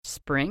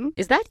Spring?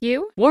 Is that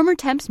you? Warmer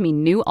temps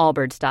mean new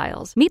Allbirds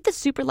styles. Meet the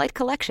Superlight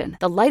Collection,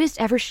 the lightest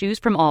ever shoes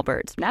from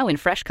Allbirds, now in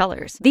fresh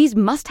colors. These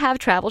must-have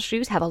travel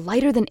shoes have a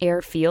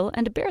lighter-than-air feel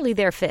and a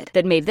barely-there fit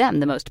that made them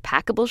the most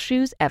packable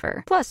shoes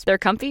ever. Plus, they're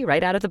comfy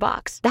right out of the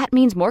box. That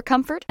means more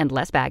comfort and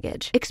less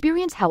baggage.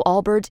 Experience how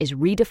Allbirds is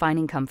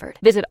redefining comfort.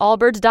 Visit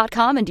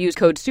allbirds.com and use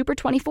code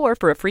SUPER24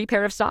 for a free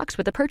pair of socks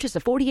with a purchase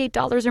of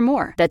 $48 or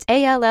more. That's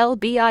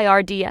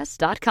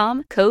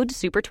ALLBIRDS.com, code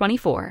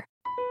SUPER24.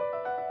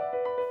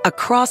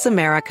 Across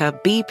America,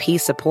 BP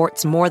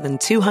supports more than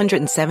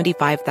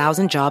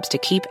 275,000 jobs to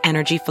keep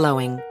energy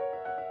flowing.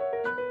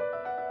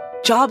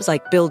 Jobs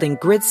like building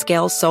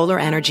grid-scale solar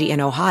energy in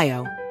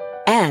Ohio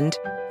and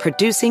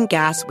producing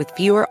gas with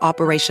fewer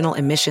operational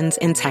emissions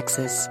in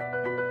Texas.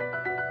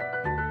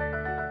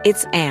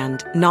 It's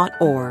and, not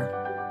or.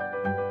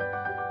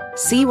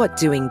 See what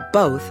doing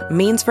both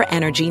means for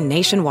energy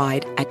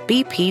nationwide at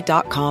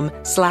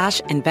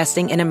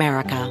bp.com/investing in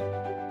America.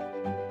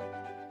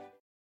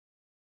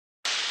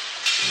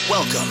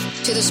 Welcome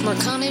to the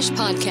Smerconish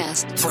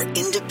Podcast for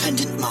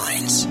independent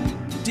minds.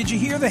 Did you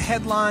hear the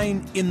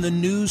headline in the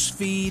news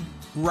feed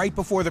right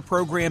before the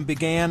program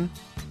began?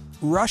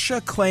 Russia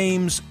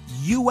claims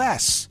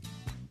U.S.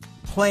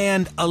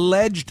 planned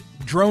alleged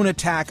drone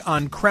attack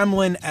on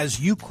Kremlin as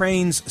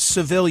Ukraine's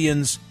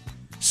civilians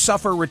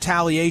suffer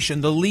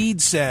retaliation. The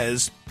lead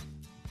says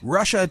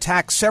Russia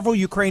attacked several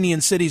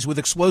Ukrainian cities with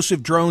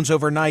explosive drones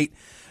overnight.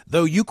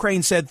 Though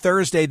Ukraine said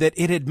Thursday that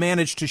it had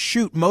managed to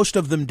shoot most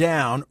of them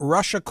down,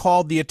 Russia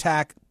called the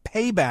attack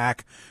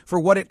payback for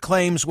what it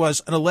claims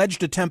was an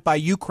alleged attempt by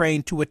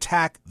Ukraine to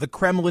attack the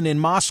Kremlin in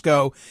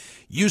Moscow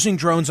using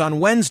drones on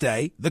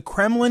Wednesday. The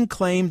Kremlin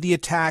claimed the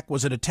attack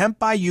was an attempt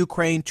by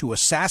Ukraine to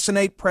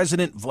assassinate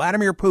President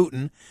Vladimir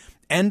Putin,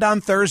 and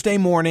on Thursday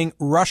morning,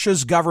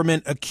 Russia's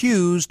government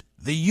accused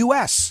the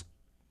U.S.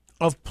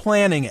 of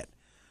planning it.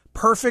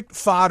 Perfect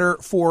fodder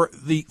for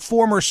the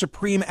former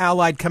Supreme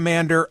Allied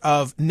Commander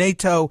of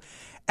NATO,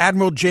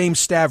 Admiral James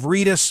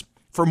Stavridis.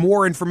 For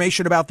more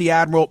information about the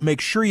Admiral,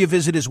 make sure you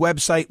visit his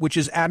website, which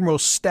is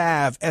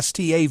admiralstav,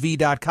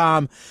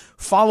 STAV.com.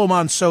 Follow him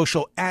on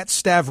social,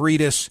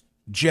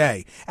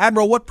 @StavridisJ.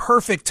 Admiral, what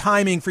perfect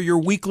timing for your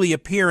weekly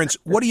appearance.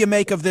 What do you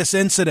make of this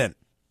incident?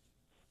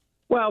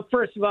 Well,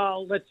 first of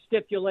all, let's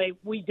stipulate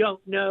we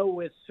don't know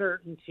with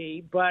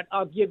certainty, but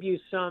I'll give you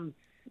some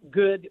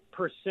good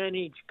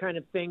percentage kind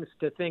of things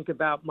to think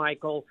about,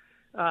 Michael.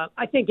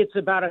 I think it's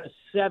about a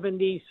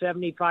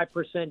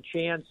 75%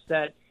 chance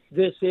that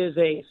this is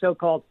a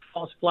so-called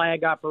false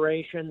flag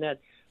operation, that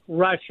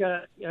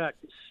Russia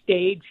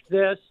staged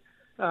this,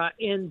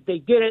 and they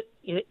did it,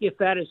 if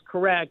that is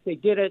correct, they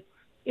did it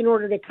in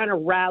order to kind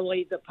of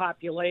rally the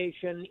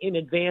population in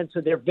advance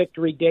of their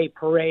Victory Day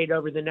parade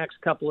over the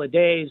next couple of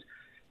days,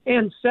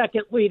 and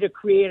secondly, to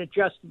create a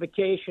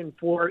justification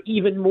for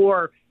even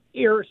more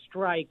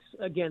airstrikes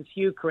against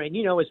Ukraine.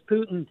 You know, as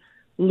Putin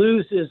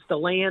loses the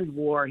land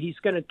war, he's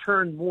going to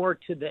turn more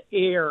to the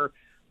air,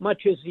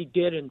 much as he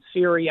did in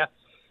Syria.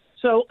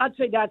 So I'd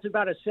say that's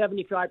about a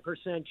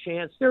 75%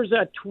 chance. There's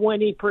a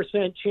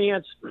 20%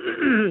 chance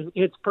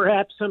it's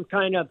perhaps some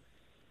kind of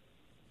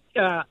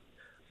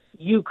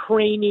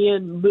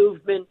Ukrainian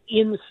movement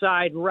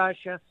inside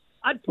Russia.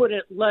 I'd put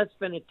it less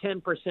than a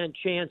 10%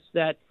 chance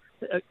that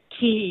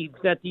Kyiv,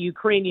 that the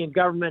Ukrainian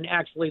government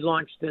actually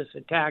launched this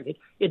attack.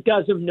 It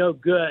does them no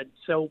good.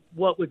 So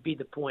what would be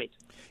the point?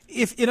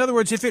 In other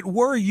words, if it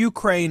were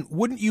Ukraine,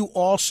 wouldn't you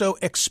also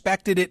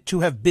expected it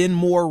to have been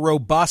more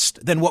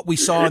robust than what we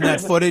saw in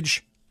that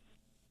footage?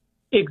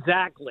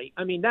 Exactly.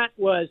 I mean, that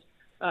was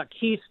a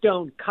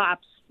Keystone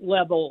Cops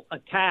level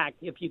attack,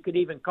 if you could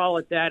even call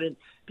it that. And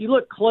if you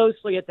look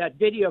closely at that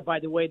video, by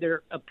the way,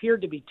 there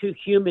appeared to be two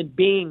human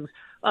beings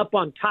up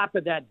on top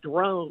of that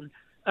drone.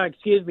 On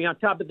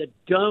top of the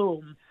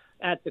dome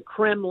at the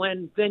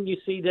Kremlin. Then you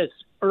see this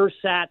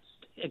ersatz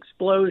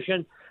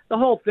explosion. The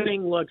whole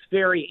thing looks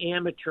very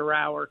amateur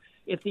hour.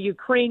 If the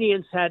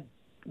Ukrainians had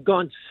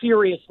gone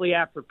seriously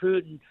after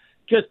Putin,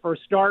 just for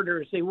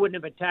starters, they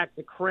wouldn't have attacked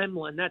the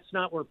Kremlin. That's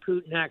not where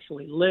Putin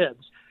actually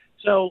lives.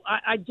 So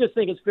I just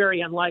think it's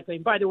very unlikely.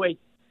 And by the way,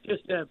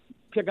 just to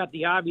pick up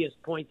the obvious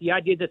point, the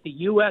idea that the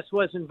U.S.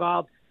 was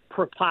involved,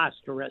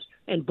 preposterous.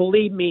 And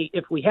believe me,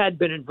 if we had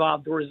been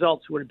involved, the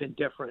results would have been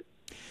different.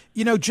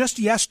 You know, just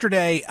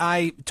yesterday,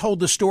 I told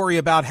the story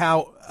about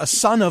how a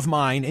son of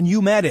mine, and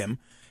you met him,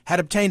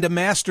 had obtained a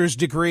master's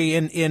degree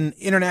in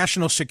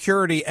international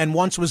security and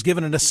once was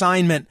given an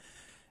assignment,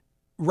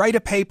 write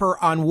a paper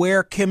on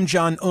where Kim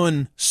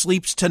Jong-un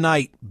sleeps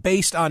tonight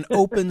based on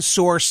open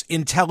source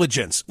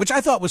intelligence, which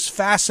I thought was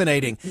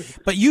fascinating.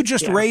 But you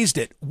just raised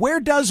it. Where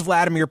does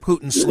Vladimir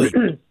Putin sleep?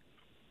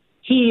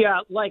 He,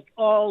 like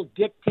all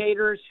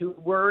dictators who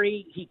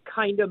worry, he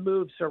kind of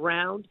moves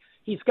around.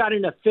 He's got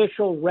an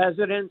official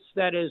residence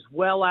that is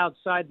well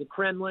outside the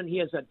Kremlin. He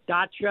has a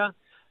dacha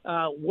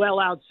well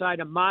outside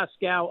of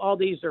Moscow. All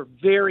these are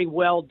very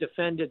well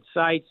defended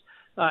sites.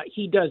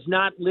 He does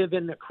not live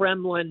in the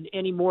Kremlin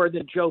any more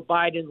than Joe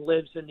Biden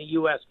lives in the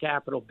U.S.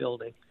 Capitol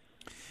building.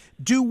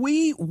 Do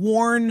we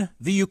warn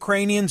the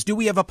Ukrainians? Do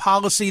we have a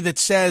policy that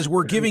says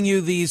we're giving you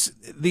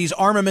these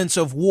armaments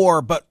of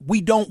war, but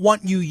we don't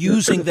want you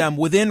using them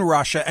within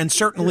Russia, and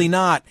certainly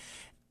not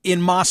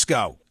in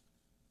Moscow?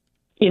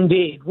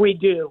 Indeed, we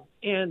do.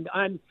 And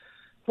I'm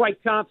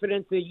quite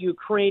confident the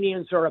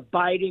Ukrainians are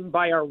abiding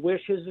by our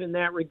wishes in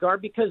that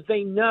regard, because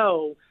they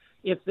know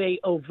if they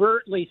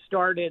overtly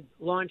started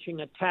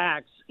launching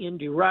attacks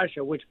into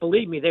Russia, which,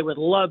 believe me, they would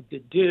love to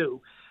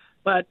do,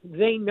 but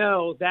they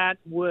know that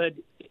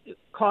would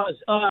cause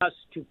us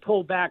to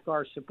pull back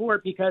our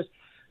support, because,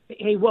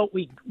 hey, what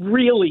we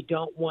really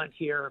don't want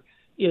here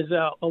is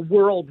a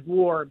world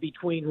war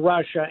between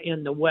Russia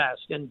and the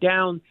West. And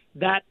down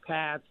that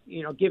path,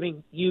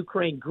 giving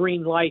Ukraine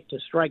green light to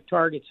strike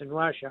targets in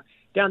Russia,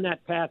 down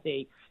that path,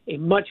 a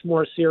much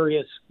more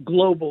serious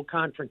global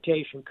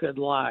confrontation could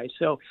lie.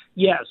 So,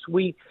 yes,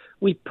 we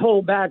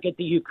pull back at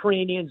the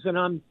Ukrainians,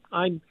 and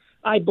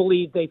I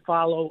believe they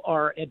follow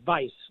our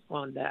advice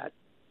on that.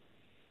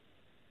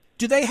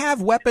 Do they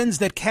have weapons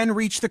that can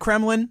reach the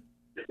Kremlin?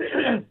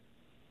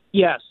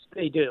 Yes,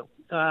 they do.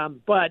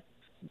 But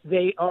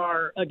they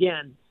are,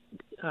 again,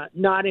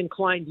 not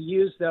inclined to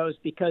use those,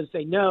 because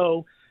they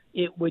know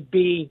it would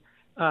be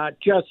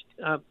just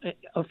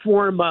a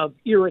form of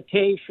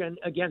irritation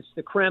against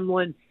the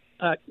Kremlin.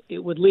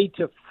 It would lead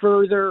to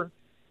further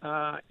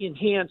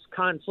enhanced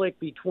conflict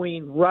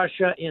between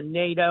Russia and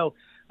NATO.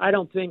 I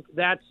don't think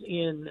that's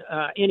in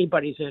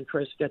anybody's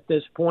interest at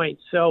this point.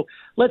 So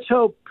let's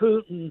hope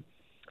Putin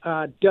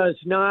does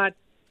not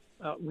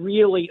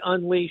really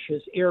unleash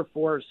his Air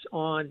Force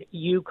on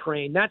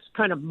Ukraine. That's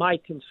kind of my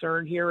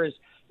concern here, is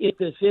if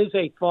this is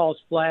a false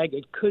flag,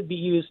 it could be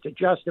used to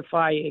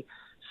justify a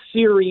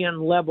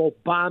Syrian-level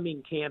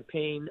bombing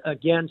campaign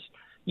against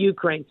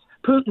Ukraine.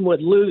 Putin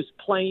would lose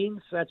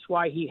planes. That's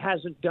why he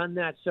hasn't done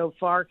that so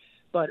far.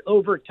 But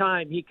over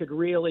time, he could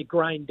really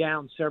grind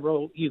down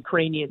several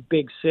Ukrainian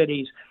big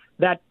cities.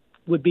 That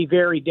would be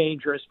very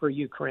dangerous for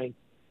Ukraine.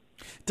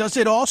 Does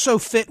it also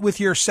fit with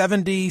your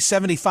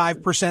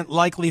 75%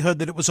 likelihood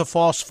that it was a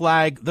false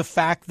flag, the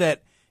fact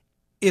that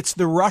it's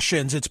the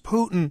Russians, it's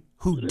Putin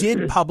who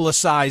did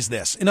publicize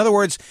this? In other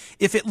words,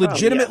 if it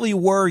legitimately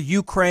were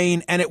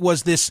Ukraine and it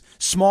was this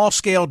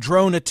small-scale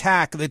drone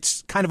attack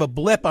that's kind of a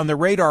blip on the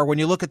radar when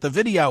you look at the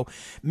video,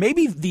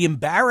 maybe the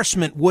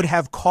embarrassment would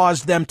have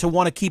caused them to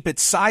want to keep it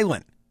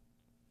silent.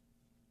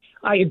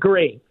 I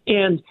agree.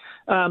 And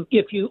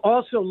if you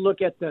also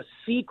look at the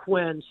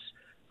sequence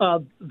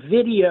of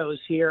videos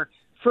here,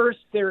 first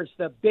there's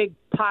the big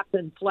pop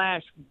and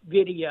flash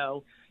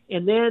video,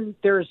 and then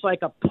there's like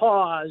a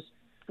pause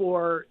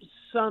for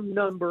some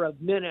number of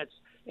minutes,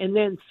 and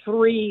then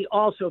 3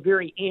 also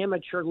very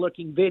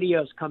amateur-looking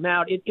videos come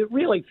out. It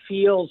really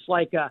feels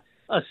like a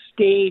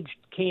staged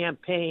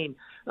campaign.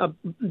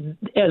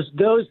 As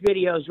those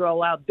videos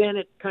roll out, then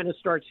it kind of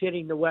starts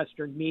hitting the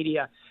Western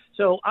media.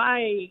 So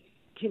I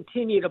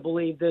continue to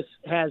believe this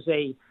has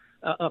a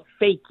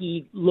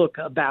fakey look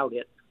about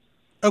it.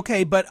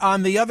 Okay, but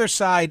on the other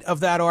side of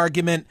that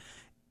argument,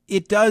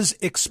 it does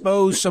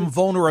expose some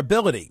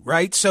vulnerability,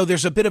 right? So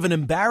there's a bit of an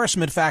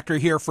embarrassment factor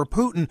here for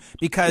Putin,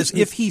 because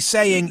if he's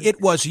saying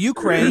it was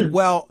Ukraine,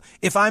 well,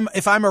 if I'm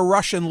a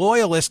Russian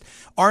loyalist,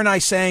 aren't I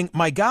saying,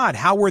 my God,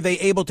 how were they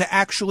able to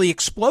actually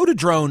explode a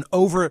drone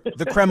over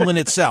the Kremlin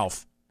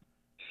itself?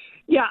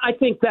 Yeah, I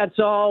think that's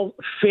all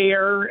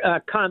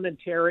fair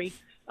commentary.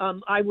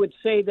 I would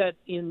say that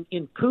in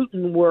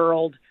Putin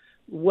world,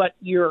 what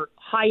your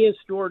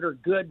highest order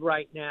good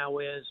right now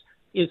is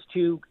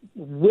to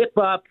whip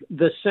up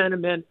the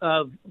sentiment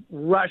of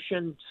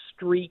Russian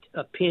street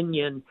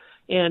opinion,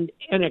 and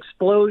an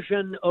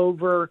explosion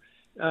over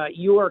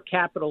your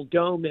Capitol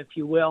dome, if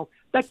you will,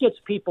 that gets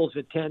people's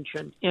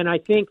attention. And I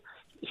think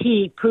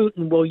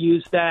Putin will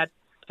use that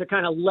to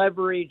kind of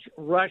leverage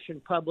Russian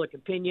public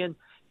opinion.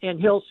 And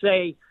he'll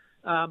say,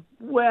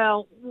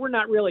 well, we're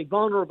not really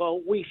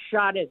vulnerable. We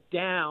shot it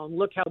down.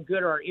 Look how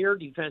good our air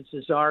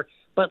defenses are.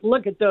 But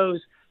look at those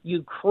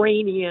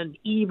Ukrainian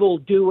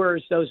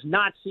evildoers, those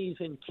Nazis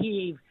in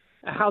Kyiv,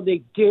 how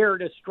they dare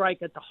to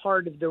strike at the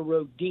heart of the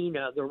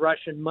Rodina, the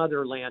Russian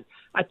motherland.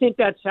 I think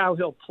that's how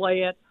he'll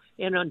play it.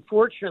 And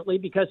unfortunately,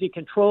 because he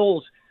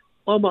controls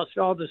almost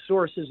all the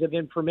sources of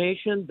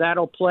information,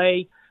 that'll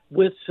play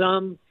with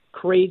some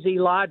crazy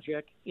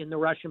logic in the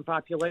Russian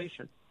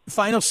population.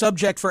 Final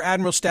subject for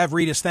Admiral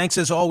Stavridis. Thanks,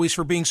 as always,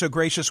 for being so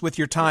gracious with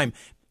your time.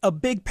 A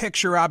big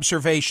picture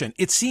observation.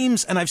 It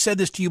seems, and I've said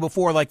this to you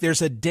before, like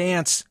there's a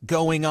dance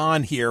going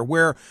on here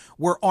where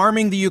we're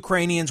arming the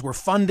Ukrainians, we're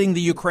funding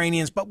the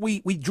Ukrainians, but we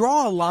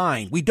draw a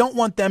line. We don't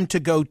want them to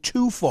go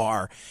too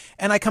far.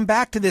 And I come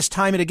back to this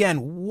time and again.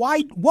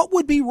 What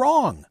would be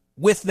wrong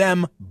with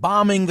them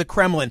bombing the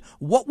Kremlin?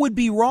 What would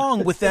be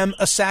wrong with them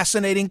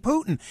assassinating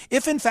Putin?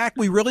 If, in fact,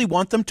 we really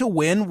want them to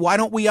win, why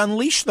don't we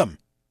unleash them?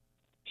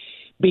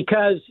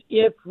 Because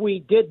if we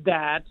did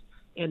that,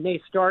 and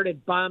they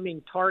started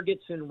bombing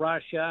targets in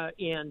Russia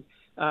and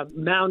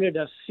mounted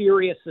a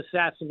serious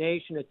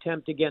assassination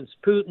attempt against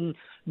Putin,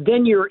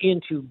 then you're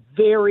into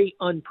very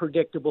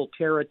unpredictable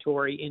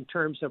territory in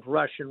terms of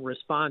Russian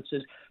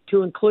responses,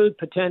 to include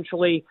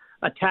potentially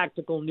a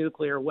tactical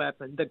nuclear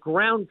weapon. The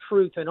ground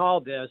truth in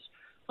all this,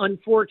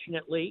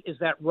 unfortunately, is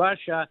that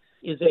Russia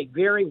is a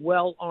very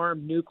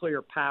well-armed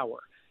nuclear power,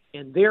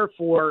 and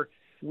therefore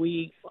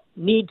we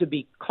need to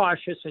be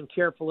cautious and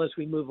careful as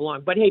we move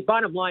along. But hey,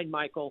 bottom line,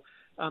 Michael,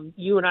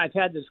 you and I have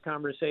had this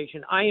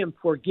conversation. I am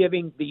for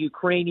giving the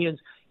Ukrainians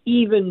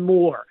even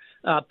more,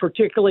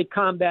 particularly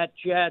combat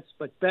jets,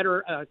 but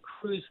better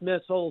cruise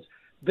missiles,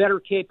 better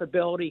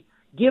capability.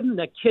 Give them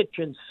the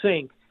kitchen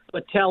sink,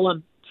 but tell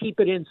them keep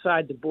it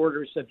inside the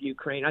borders of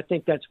Ukraine. I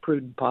think that's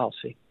prudent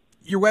policy.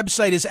 Your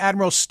website is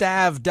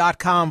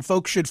admiralstav.com.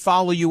 Folks should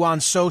follow you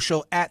on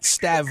social at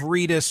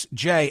Stavridis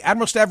J.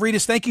 Admiral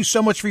Stavridis, thank you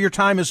so much for your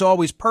time as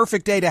always.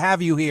 Perfect day to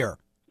have you here.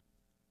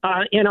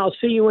 And I'll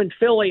see you in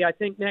Philly, I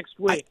think, next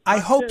week. I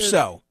hope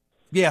so.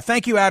 Yeah,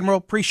 thank you, Admiral.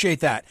 Appreciate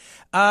that.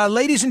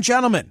 Ladies and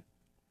gentlemen,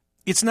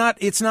 it's not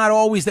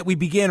always that we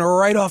begin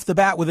right off the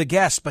bat with a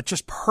guest, but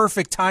just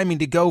perfect timing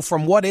to go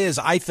from what is,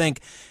 I think,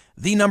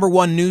 the number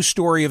one news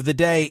story of the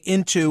day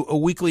into a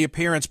weekly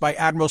appearance by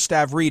Admiral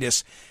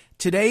Stavridis.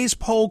 Today's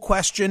poll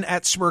question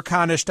at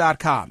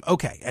smerconish.com.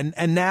 Okay,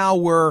 and now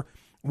we're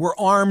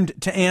armed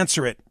to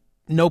answer it.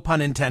 No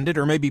pun intended,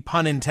 or maybe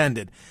pun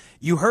intended.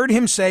 You heard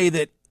him say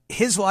that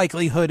his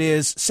likelihood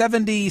is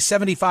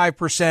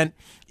 75%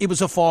 it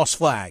was a false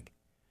flag.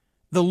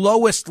 The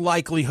lowest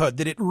likelihood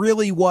that it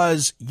really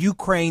was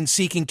Ukraine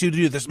seeking to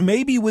do this.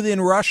 Maybe within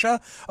Russia,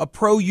 a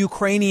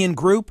pro-Ukrainian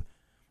group.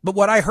 But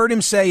what I heard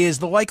him say is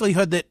the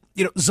likelihood that,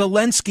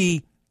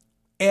 Zelensky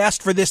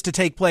asked for this to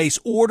take place,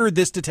 ordered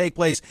this to take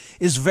place,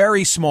 is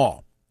very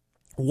small.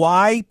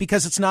 Why?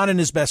 Because it's not in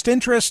his best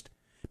interest.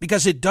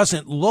 Because it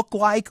doesn't look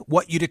like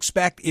what you'd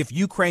expect if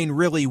Ukraine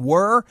really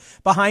were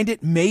behind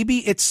it. Maybe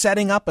it's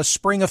setting up a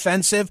spring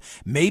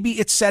offensive. Maybe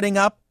it's setting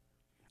up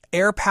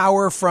air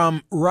power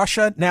from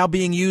Russia now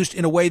being used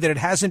in a way that it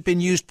hasn't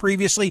been used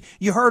previously.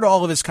 You heard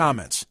all of his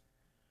comments.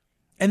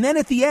 And then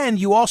at the end,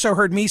 you also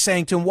heard me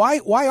saying to him,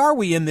 why are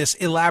we in this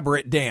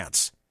elaborate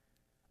dance?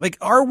 Like,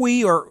 are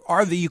we or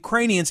are the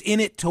Ukrainians in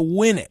it to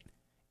win it?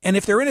 And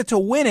if they're in it to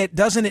win it,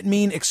 doesn't it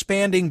mean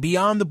expanding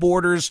beyond the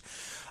borders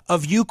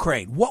of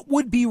Ukraine? What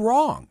would be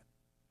wrong?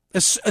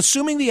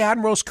 Assuming the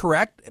admiral's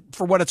correct,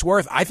 for what it's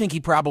worth, I think he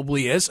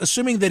probably is.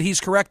 Assuming that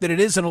he's correct, that it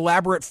is an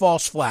elaborate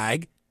false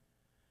flag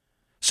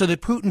so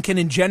that Putin can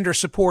engender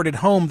support at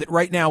home that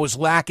right now is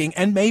lacking,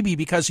 and maybe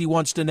because he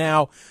wants to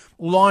now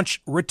launch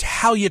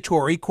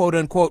retaliatory, quote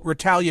unquote,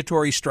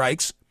 retaliatory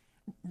strikes,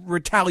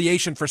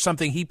 retaliation for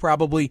something he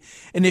probably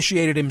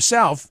initiated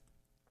himself.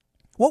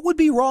 What would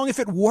be wrong if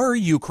it were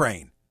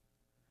Ukraine?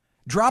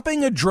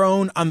 Dropping a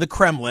drone on the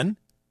Kremlin,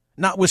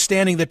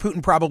 notwithstanding that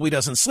Putin probably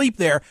doesn't sleep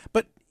there,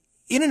 but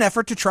in an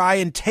effort to try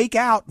and take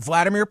out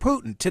Vladimir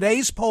Putin.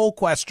 Today's poll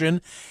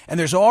question, and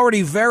there's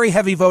already very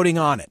heavy voting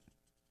on it.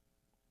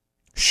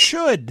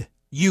 Should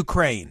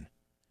Ukraine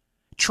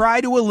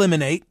try to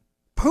eliminate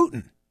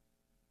Putin?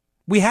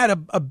 We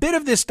had a bit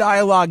of this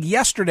dialogue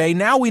yesterday.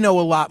 Now we know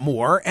a lot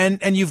more.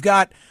 And you've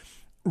got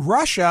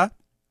Russia,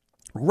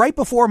 right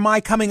before my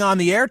coming on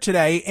the air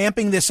today,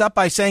 amping this up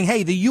by saying,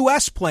 hey, the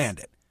U.S. planned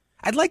it.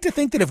 I'd like to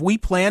think that if we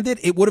planned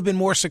it, it would have been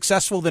more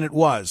successful than it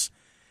was.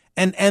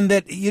 And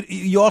that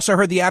you also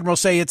heard the Admiral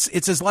say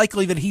it's as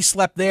likely that he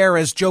slept there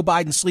as Joe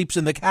Biden sleeps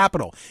in the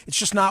Capitol. It's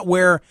just not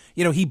where,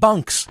 he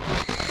bunks.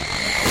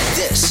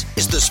 This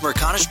is the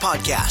Smerconish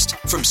Podcast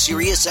from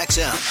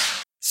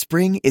SiriusXM.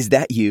 Spring, is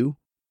that you?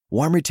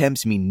 Warmer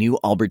temps mean new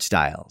Allbirds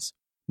styles.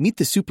 Meet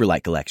the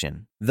Superlight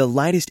Collection, the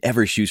lightest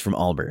ever shoes from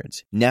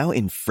Allbirds, now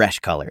in fresh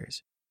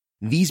colors.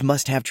 These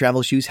must-have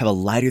travel shoes have a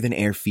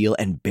lighter-than-air feel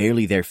and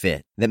barely their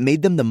fit that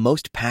made them the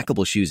most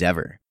packable shoes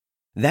ever.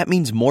 That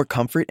means more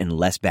comfort and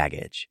less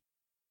baggage.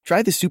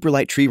 Try the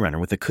Superlight Tree Runner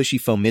with a cushy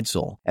foam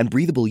midsole and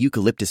breathable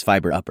eucalyptus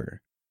fiber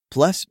upper.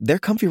 Plus, they're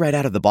comfy right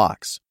out of the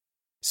box.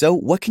 So,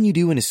 what can you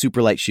do in a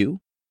Superlight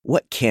shoe?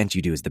 What can't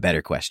you do is the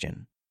better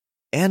question.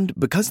 And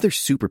because they're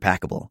super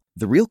packable,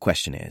 the real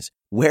question is,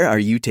 where are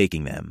you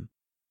taking them?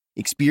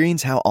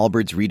 Experience how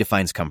Allbirds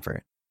redefines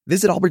comfort.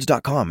 Visit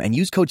allbirds.com and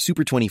use code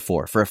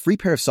SUPER24 for a free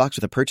pair of socks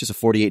with a purchase of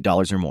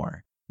 $48 or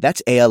more.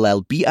 That's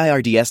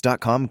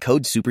ALLBIRDS.com,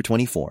 code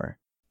SUPER24.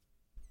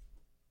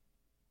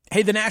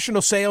 Hey, the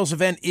national sales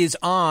event is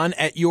on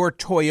at your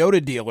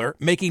Toyota dealer,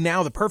 making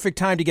now the perfect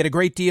time to get a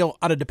great deal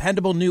on a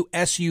dependable new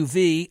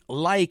SUV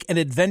like an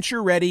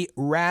adventure-ready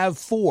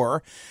RAV4.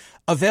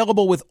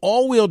 Available with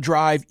all-wheel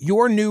drive,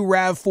 your new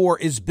RAV4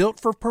 is built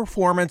for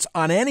performance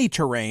on any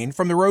terrain,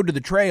 from the road to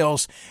the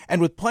trails, and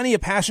with plenty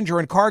of passenger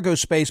and cargo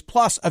space,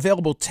 plus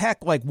available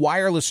tech like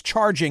wireless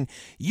charging,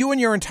 you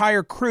and your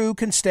entire crew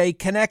can stay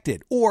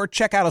connected. Or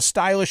check out a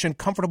stylish and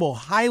comfortable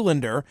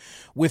Highlander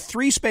with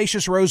 3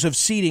 spacious rows of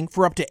seating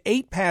for up to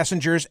 8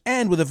 passengers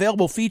and with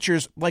available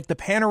features like the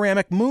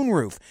panoramic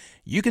moonroof.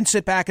 you can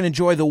sit back and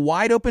enjoy the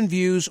wide-open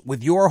views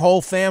with your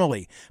whole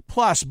family.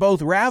 Plus, both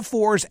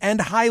RAV4s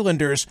and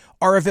Highlanders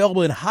are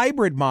available in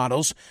hybrid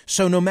models,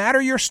 so no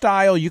matter your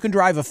style, you can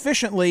drive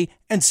efficiently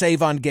and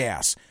save on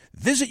gas.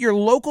 Visit your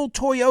local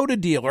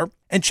Toyota dealer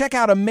and check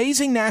out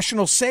amazing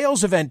national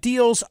sales event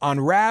deals on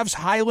RAVs,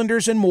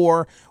 Highlanders, and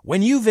more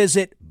when you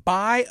visit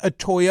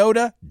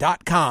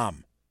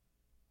buyatoyota.com.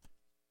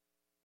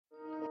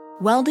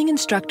 Welding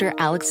instructor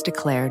Alex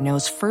DeClaire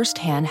knows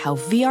firsthand how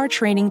VR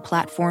training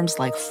platforms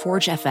like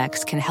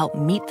ForgeFX can help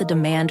meet the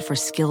demand for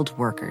skilled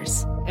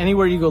workers.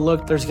 Anywhere you go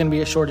look, there's going to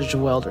be a shortage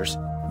of welders.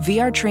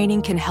 VR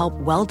training can help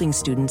welding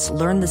students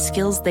learn the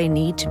skills they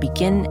need to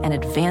begin and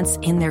advance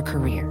in their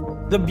career.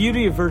 The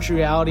beauty of virtual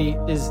reality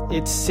is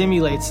it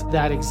simulates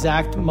that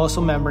exact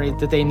muscle memory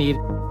that they need.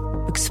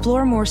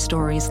 Explore more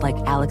stories like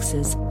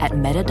Alex's at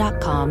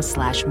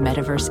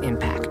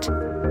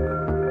meta.com/metaverseimpact.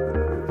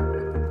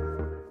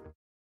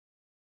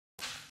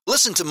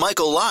 Listen to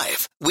Michael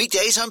live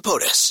weekdays on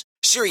POTUS,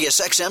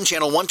 Sirius XM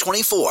channel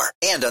 124,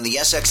 and on the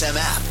SXM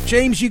app.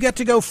 James, you get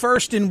to go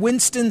first in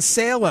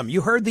Winston-Salem.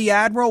 You heard the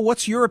Admiral.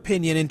 What's your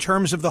opinion in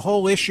terms of the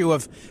whole issue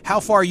of how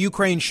far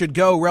Ukraine should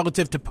go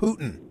relative to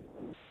Putin?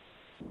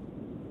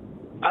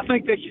 I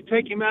think they should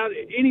take him out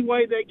any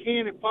way they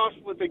can if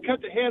possible. If they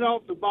cut the head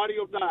off, the body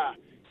will die.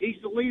 He's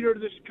the leader of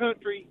this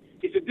country.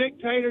 He's a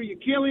dictator. You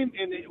kill him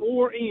and the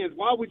war ends.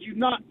 Why would you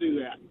not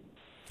do that?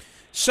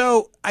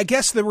 So I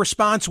guess the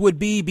response would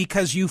be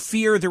because you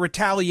fear the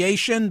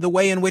retaliation, the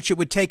way in which it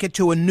would take it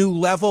to a new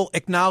level,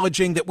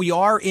 acknowledging that we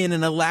are in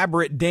an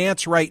elaborate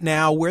dance right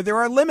now where there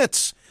are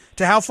limits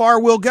to how far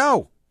we'll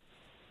go.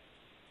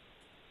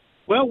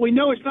 Well, we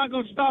know it's not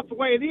going to stop the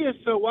way it is,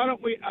 so why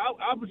don't we,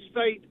 I would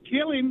say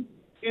kill him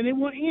and it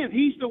will end.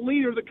 He's the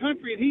leader of the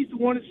country and he's the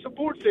one that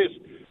supports this.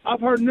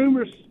 I've heard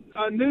numerous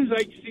news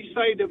agencies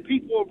say the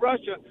people of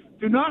Russia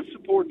do not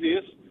support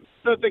this.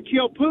 So if they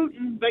kill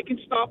Putin, they can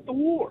stop the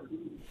war.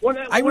 What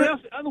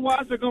else?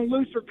 Otherwise, they're going to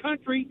lose their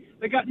country.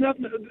 They got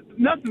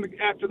nothing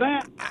after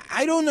that.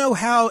 I don't know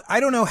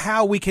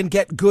how we can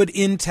get good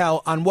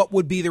intel on what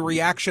would be the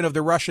reaction of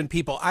the Russian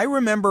people. I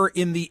remember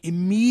in the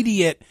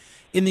immediate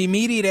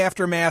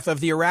aftermath of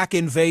the Iraq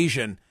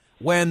invasion,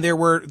 when there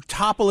were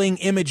toppling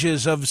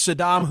images of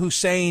Saddam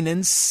Hussein,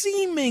 and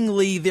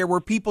seemingly there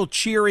were people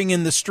cheering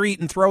in the street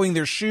and throwing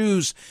their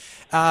shoes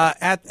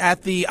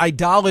at the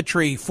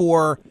idolatry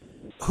for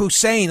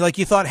Hussein. Like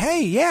you thought,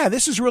 hey, yeah,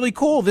 this is really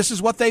cool. This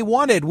is what they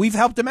wanted. We've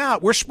helped them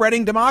out. We're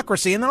spreading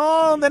democracy. And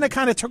then it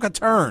kind of took a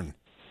turn.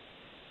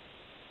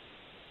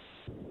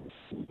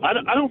 I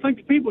don't think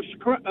the people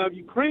of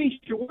Ukraine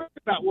should worry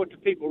about what the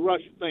people of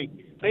Russia think.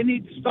 They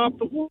need to stop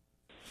the war.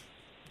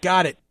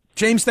 Got it.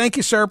 James, thank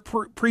you, sir.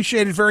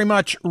 Appreciate it very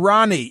much.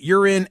 Ronnie,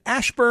 you're in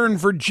Ashburn,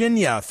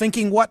 Virginia.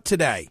 Thinking what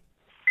today?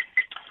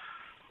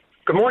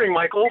 Good morning,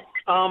 Michael.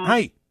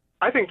 Hi.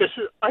 I think this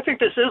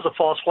is a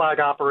false flag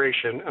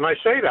operation, and I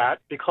say that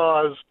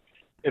because,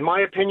 in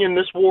my opinion,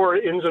 this war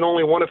ends in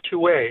only one of two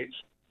ways: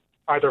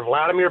 either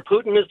Vladimir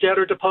Putin is dead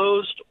or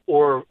deposed,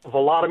 or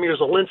Volodymyr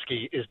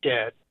Zelensky is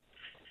dead.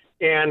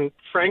 And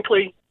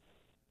frankly,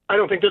 I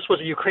don't think this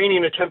was a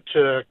Ukrainian attempt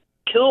to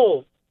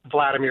kill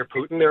Vladimir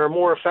Putin. There are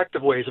more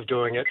effective ways of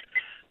doing it.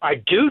 I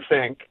do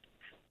think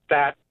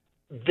that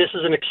this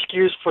is an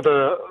excuse for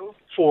the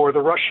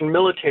Russian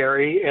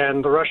military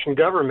and the Russian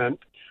government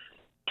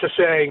to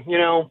say,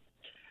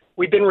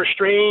 we've been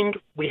restrained.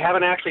 We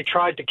haven't actually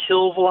tried to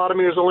kill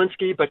Volodymyr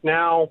Zelensky, but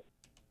now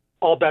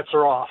all bets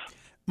are off.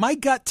 My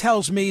gut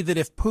tells me that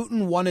if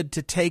Putin wanted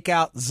to take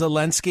out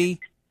Zelensky,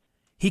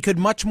 he could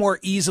much more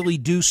easily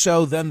do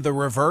so than the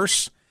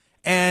reverse.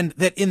 And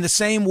that in the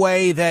same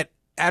way that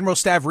Admiral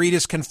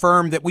Stavridis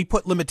confirmed that we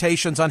put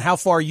limitations on how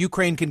far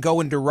Ukraine can go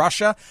into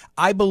Russia,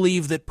 I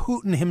believe that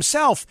Putin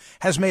himself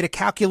has made a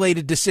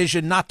calculated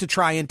decision not to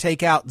try and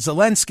take out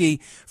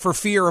Zelensky for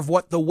fear of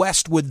what the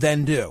West would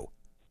then do.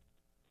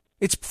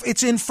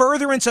 It's in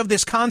furtherance of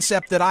this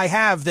concept that I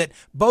have that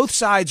both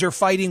sides are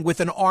fighting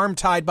with an arm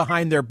tied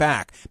behind their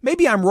back.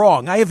 Maybe I'm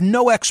wrong. I have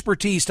no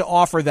expertise to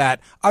offer that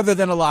other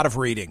than a lot of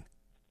reading.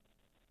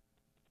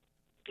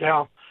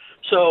 Yeah.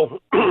 So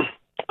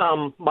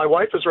my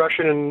wife is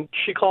Russian, and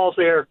she calls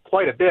there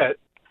quite a bit.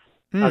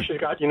 She's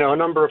got, a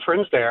number of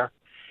friends there.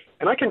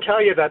 And I can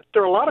tell you that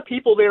there are a lot of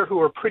people there who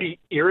are pretty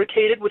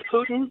irritated with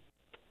Putin.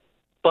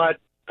 But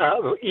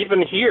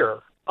even here,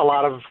 a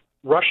lot of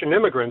Russian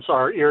immigrants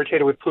are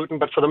irritated with Putin.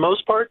 But for the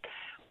most part,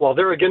 while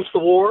they're against the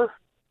war,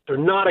 they're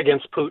not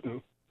against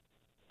Putin.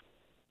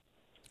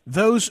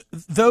 Those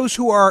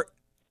who are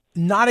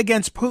not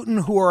against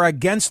Putin, who are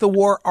against the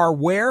war, are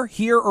where?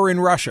 Here or in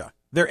Russia?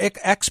 They're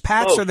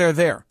expats or they're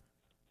there?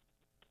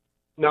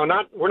 No,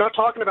 we're not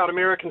talking about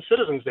American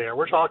citizens there.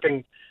 We're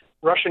talking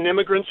Russian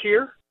immigrants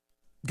here.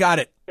 Got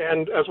it.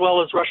 And as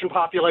well as Russian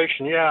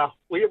population. Yeah,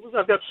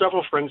 I've got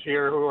several friends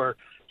here who are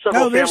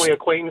family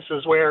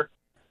acquaintances where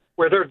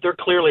they're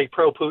clearly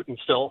pro-Putin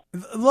still.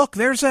 Look,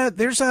 there's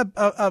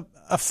a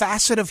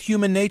facet of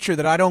human nature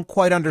that I don't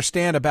quite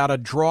understand about a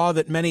draw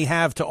that many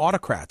have to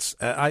autocrats.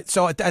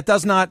 So it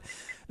does not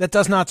That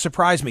does not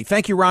surprise me.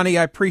 Thank you, Ronnie.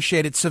 I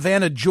appreciate it.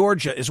 Savannah,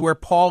 Georgia is where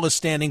Paul is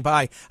standing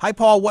by. Hi,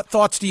 Paul. What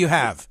thoughts do you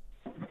have?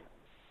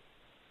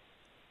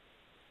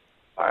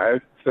 I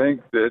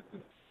think that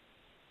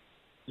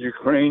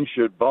Ukraine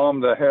should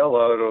bomb the hell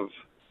out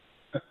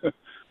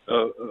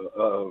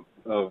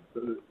of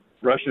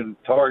Russian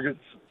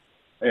targets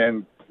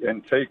and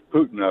take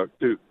Putin out,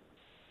 too.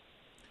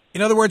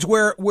 In other words,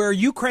 where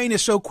Ukraine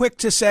is so quick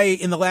to say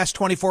in the last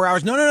 24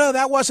 hours, no,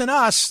 that wasn't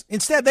us.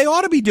 Instead, they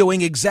ought to be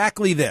doing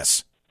exactly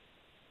this.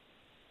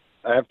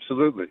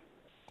 Absolutely.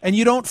 And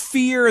you don't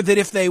fear that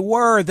if they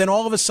were, then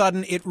all of a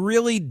sudden it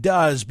really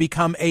does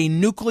become a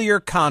nuclear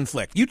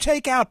conflict. You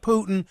take out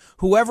Putin,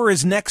 whoever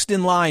is next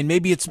in line,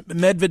 maybe it's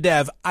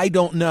Medvedev, I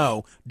don't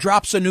know,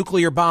 drops a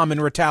nuclear bomb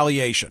in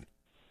retaliation.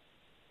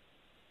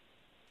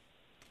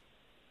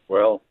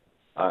 Well,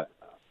 I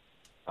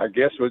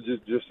guess we'll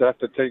just have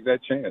to take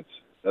that chance.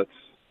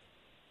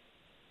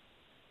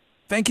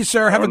 Thank you,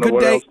 sir. Have a good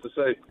day. What else to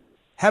say.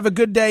 Have a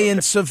good day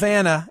in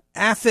Savannah,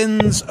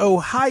 Athens,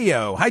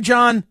 Ohio. Hi,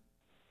 John.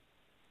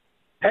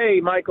 Hey,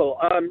 Michael.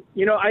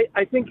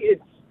 I think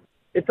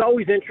it's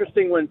always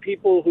interesting when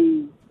people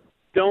who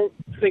don't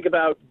think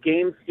about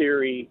game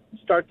theory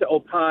start to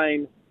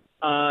opine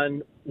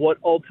on what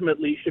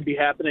ultimately should be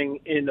happening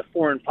in the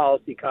foreign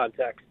policy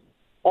context.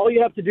 All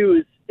you have to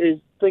do is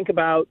think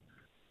about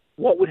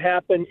what would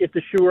happen if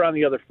the shoe were on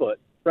the other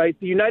foot, right?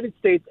 The United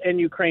States and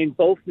Ukraine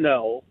both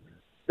know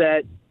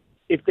that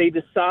if they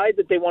decide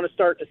that they want to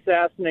start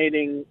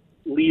assassinating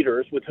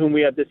leaders with whom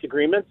we have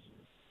disagreements,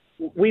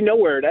 we know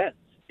where it ends.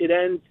 It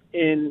ends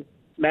in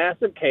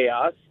massive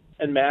chaos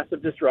and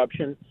massive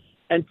disruption.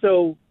 And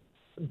so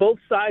both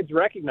sides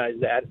recognize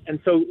that.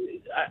 And so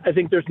I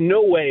think there's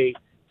no way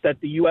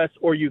that the U.S.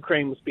 or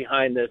Ukraine was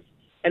behind this.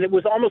 And it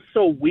was almost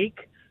so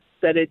weak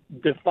that it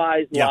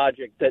defies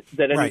logic that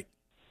anyone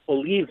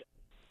believed it.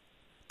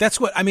 That's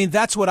what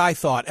I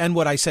thought and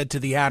what I said to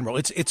the Admiral.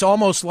 It's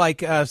almost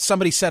like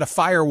somebody set a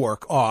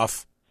firework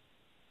off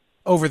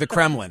over the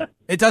Kremlin.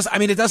 It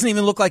doesn't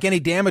even look like any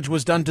damage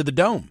was done to the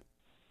dome.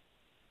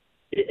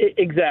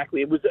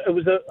 Exactly. It was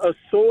a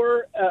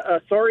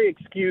sorry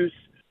excuse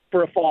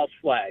for a false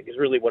flag is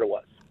really what it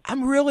was.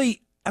 I'm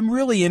really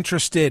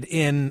interested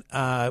in,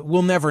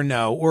 we'll never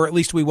know, or at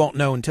least we won't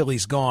know until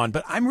he's gone,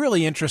 but I'm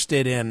really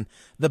interested in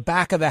the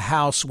back of the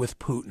house with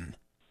Putin.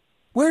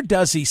 Where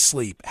does he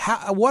sleep?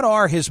 What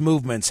are his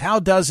movements? How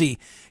does he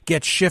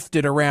get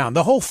shifted around?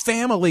 The whole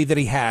family that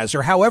he has,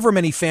 or however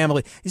many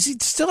family, does he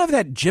still have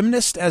that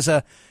gymnast as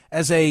a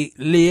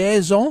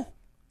liaison?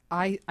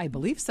 I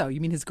believe so. You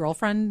mean his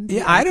girlfriend?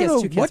 Yeah, I don't know.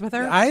 He has 2 kids with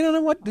her? I don't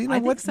know what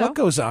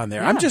goes on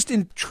there. Yeah. I'm just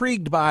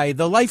intrigued by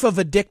the life of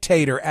a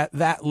dictator at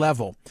that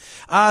level.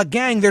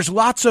 Gang, there's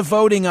lots of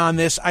voting on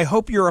this. I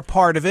hope you're a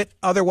part of it.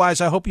 Otherwise,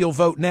 I hope you'll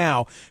vote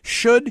now.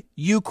 Should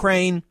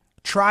Ukraine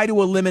try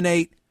to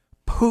eliminate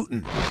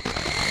Putin?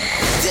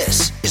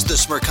 This is the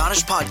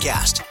Smirconish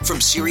Podcast from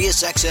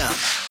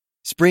SiriusXM.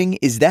 Spring,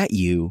 is that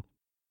you?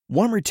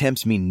 Warmer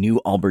temps mean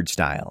new Allbirds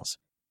styles.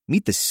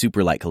 Meet the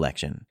Superlight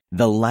Collection,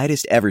 the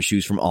lightest ever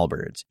shoes from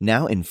Allbirds,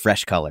 now in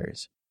fresh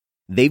colors.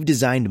 They've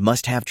designed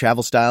must-have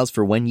travel styles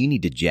for when you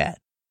need to jet.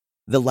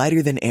 The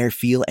lighter-than-air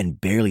feel and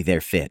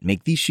barely-there fit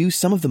make these shoes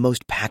some of the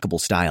most packable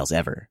styles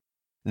ever.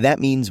 That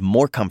means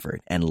more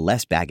comfort and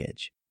less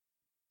baggage.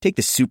 Take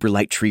the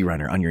Superlight Tree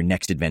Runner on your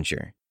next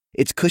adventure.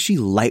 Its cushy,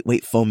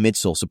 lightweight foam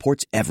midsole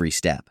supports every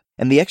step,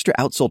 and the extra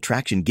outsole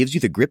traction gives you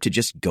the grip to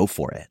just go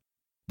for it.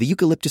 The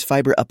eucalyptus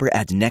fiber upper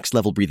adds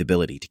next-level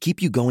breathability to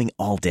keep you going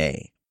all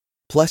day.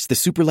 Plus, the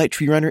Superlight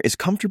Tree Runner is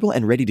comfortable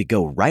and ready to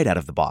go right out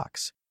of the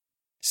box.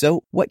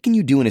 So, what can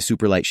you do in a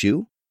Superlight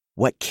shoe?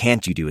 What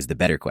can't you do is the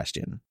better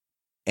question.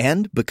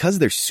 And because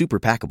they're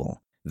super packable,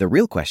 the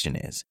real question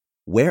is,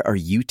 where are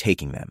you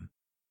taking them?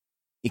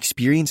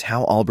 Experience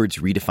how Allbirds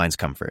redefines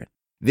comfort.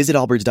 Visit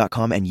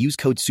allbirds.com and use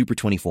code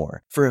SUPER24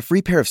 for a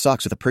free pair of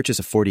socks with a purchase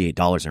of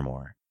 $48 or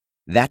more.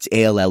 That's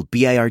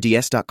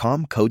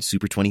ALLBIRDS.com, code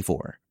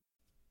SUPER24.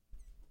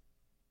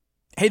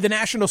 Hey, the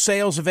national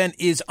sales event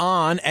is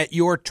on at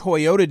your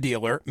Toyota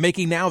dealer,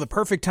 making now the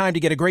perfect time to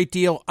get a great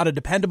deal on a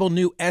dependable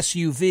new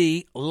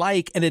SUV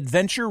like an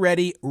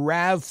adventure-ready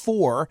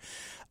RAV4.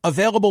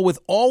 Available with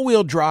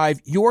all-wheel drive,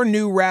 your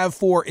new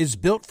RAV4 is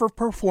built for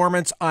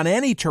performance on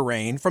any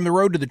terrain, from the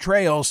road to the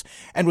trails,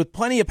 and with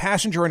plenty of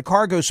passenger and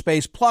cargo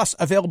space, plus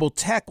available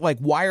tech like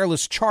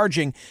wireless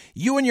charging,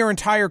 you and your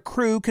entire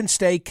crew can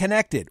stay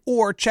connected.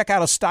 Or check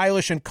out a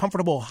stylish and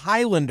comfortable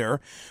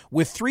Highlander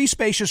with 3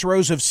 spacious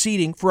rows of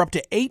seating for up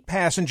to 8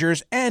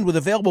 passengers and with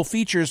available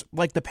features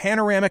like the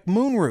panoramic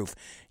moonroof.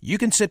 You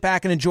can sit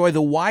back and enjoy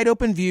the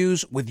wide-open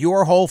views with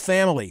your whole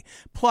family.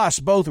 Plus,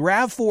 both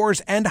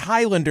RAV4s and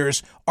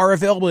Highlanders are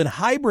available in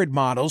hybrid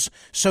models,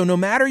 so no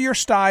matter your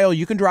style,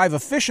 you can drive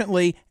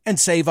efficiently and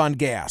save on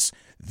gas.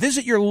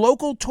 Visit your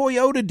local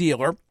Toyota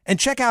dealer and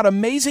check out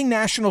amazing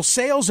national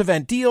sales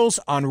event deals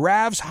on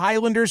RAVs,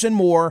 Highlanders, and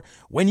more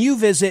when you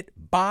visit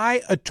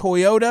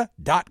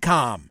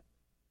buyatoyota.com.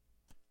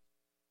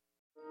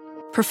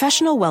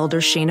 Professional welder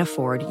Shayna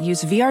Ford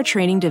used VR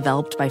training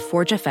developed by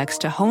ForgeFX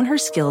to hone her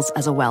skills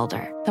as a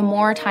welder. The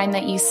more time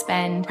that you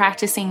spend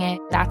practicing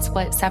it, that's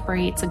what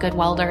separates a good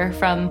welder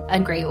from a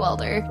great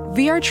welder.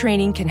 VR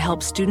training can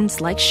help students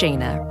like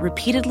Shayna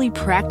repeatedly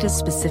practice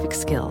specific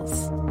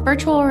skills.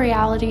 Virtual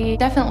reality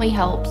definitely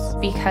helps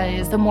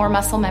because the more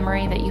muscle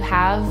memory that you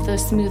have, the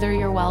smoother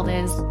your weld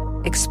is.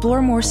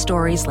 Explore more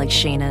stories like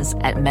Shayna's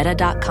at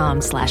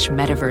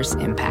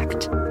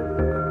meta.com/metaverseimpact.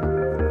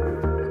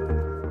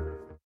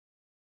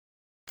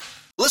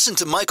 Listen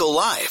to Michael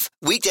live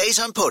weekdays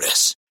on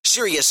POTUS,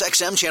 Sirius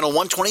XM channel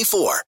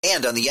 124,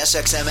 and on the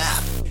SXM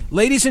app.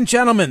 Ladies and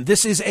gentlemen,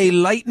 this is a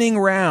lightning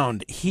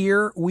round.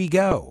 Here we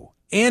go.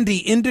 Andy,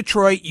 in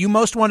Detroit, you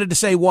most wanted to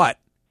say what?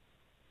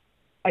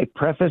 I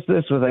preface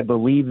this with I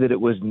believe that it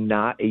was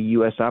not a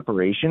U.S.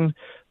 operation,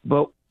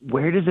 but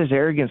where does this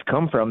arrogance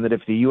come from that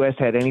if the U.S.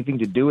 had anything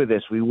to do with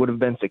this, we would have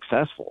been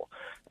successful?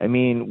 I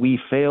mean, we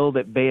failed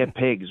at Bay of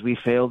Pigs. We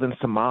failed in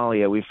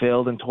Somalia. We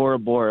failed in Tora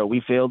Bora.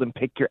 We failed in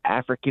pick your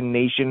African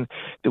nation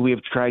that we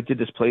have tried to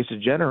displace a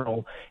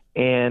general,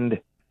 and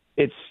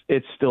it's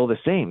still the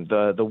same.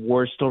 The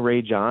wars still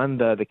rage on.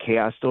 The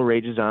chaos still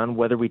rages on,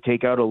 whether we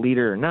take out a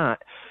leader or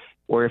not,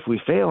 or if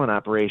we fail an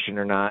operation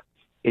or not.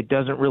 It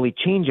doesn't really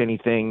change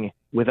anything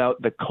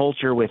without the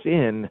culture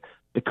within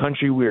the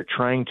country we're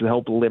trying to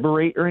help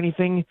liberate or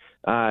anything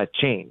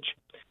change.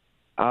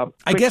 I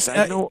guess.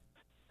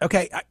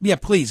 Okay. Yeah,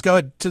 please go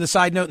ahead to the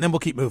side note and then we'll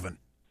keep moving.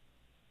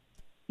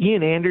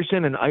 Ian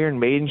Anderson and Iron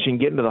Maiden should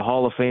get into the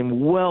Hall of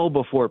Fame well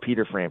before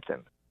Peter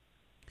Frampton.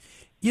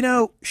 You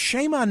know,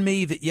 shame on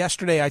me that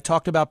yesterday I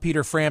talked about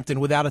Peter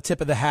Frampton without a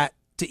tip of the hat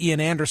to Ian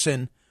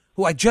Anderson,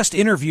 who I just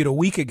interviewed a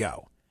week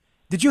ago.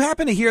 Did you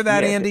happen to hear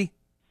that, Andy?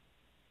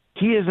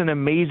 He is an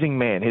amazing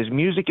man. His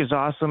music is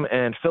awesome,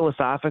 and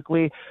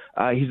philosophically,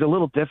 he's a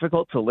little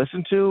difficult to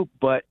listen to,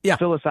 but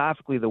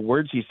philosophically, the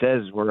words he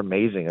says were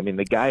amazing. I mean,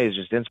 the guy is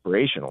just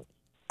inspirational.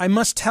 I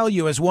must tell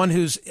you, as one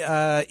who's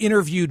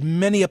interviewed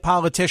many a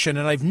politician,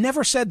 and I've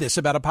never said this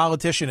about a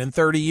politician in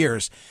 30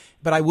 years,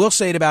 but I will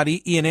say it about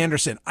Ian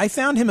Anderson. I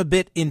found him a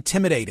bit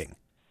intimidating.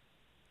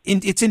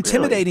 It's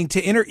intimidating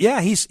to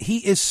he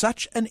is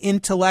such an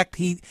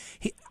intellect.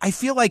 I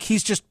feel like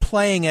he's just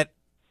playing at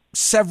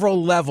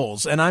several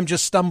levels, and I'm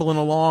just stumbling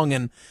along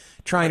and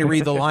trying to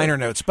read the liner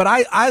notes. But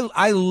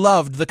I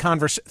loved the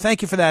conversation.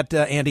 Thank you for that,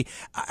 Andy.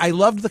 I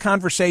loved the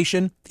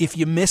conversation. If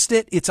you missed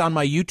it, it's on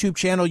my YouTube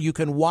channel. You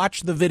can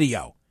watch the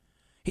video.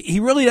 He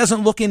really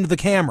doesn't look into the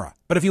camera.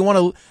 But if you want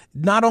to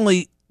not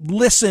only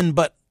listen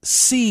but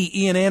see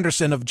Ian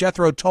Anderson of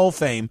Jethro Tull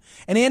fame,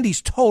 and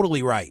Andy's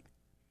totally right.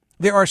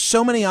 There are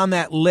so many on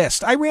that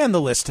list. I ran the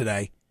list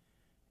today.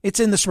 It's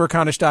in the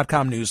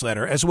Smirconish.com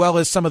newsletter, as well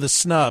as some of the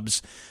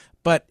snubs.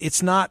 But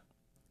it's not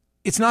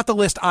the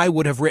list I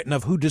would have written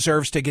of who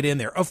deserves to get in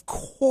there. Of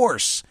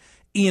course,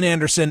 Ian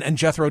Anderson and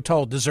Jethro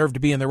Tull deserve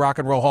to be in the Rock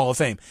and Roll Hall of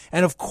Fame.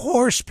 And of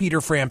course,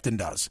 Peter Frampton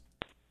does.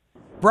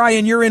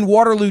 Brian, you're in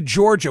Waterloo,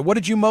 Georgia. What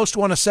did you most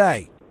want to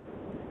say?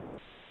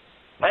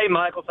 Hey,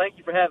 Michael, thank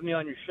you for having me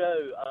on your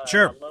show.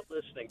 Sure. I love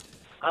listening.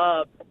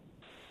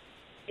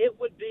 It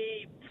would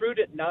be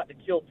prudent not to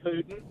kill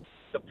Putin.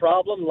 The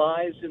problem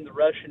lies in the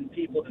Russian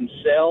people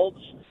themselves,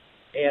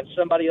 and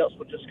somebody else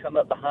will just come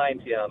up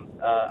behind him.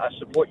 I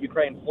support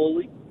Ukraine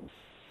fully.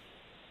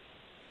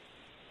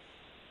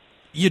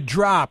 You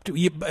dropped,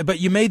 but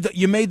you made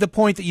the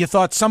point that you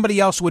thought somebody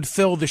else would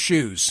fill the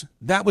shoes.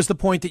 That was the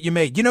point that you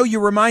made. You know, you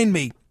remind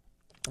me,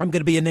 I'm going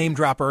to be a name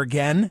dropper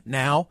again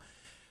now.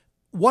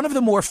 One of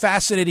the more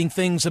fascinating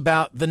things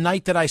about the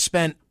night that I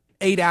spent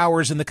 8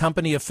 hours in the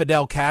company of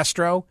Fidel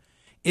Castro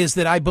is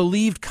that I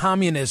believed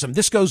communism.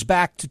 This goes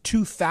back to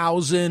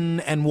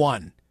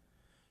 2001.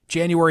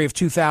 January of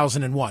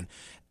 2001.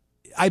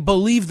 I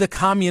believe that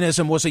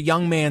communism was a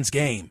young man's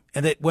game,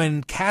 and that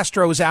when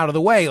Castro is out of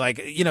the way,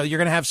 you're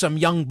going to have some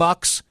young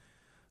bucks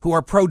who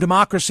are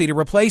pro-democracy to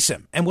replace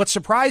him. And what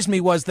surprised me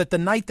was that the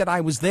night that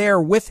I was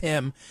there with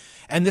him,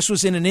 and this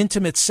was in an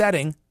intimate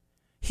setting,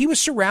 he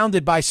was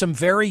surrounded by some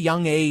very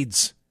young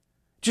aides,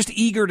 just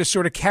eager to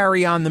sort of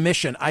carry on the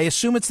mission. I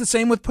assume it's the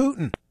same with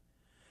Putin.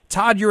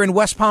 Todd, you're in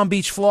West Palm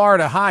Beach,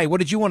 Florida. Hi, what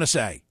did you want to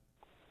say?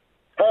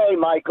 Hey,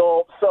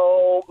 Michael.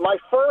 So my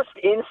first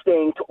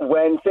instinct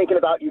when thinking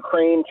about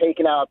Ukraine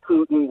taking out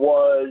Putin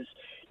was,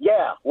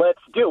 yeah, let's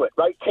do it,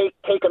 right?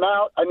 Take him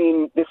out. I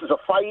mean, this is a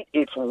fight.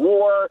 It's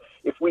war.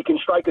 If we can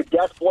strike a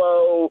death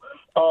blow,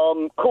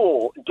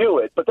 cool, do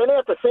it. But then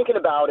after thinking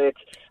about it,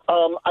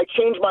 I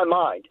changed my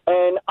mind.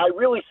 And I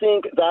really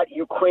think that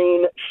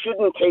Ukraine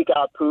shouldn't take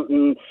out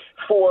Putin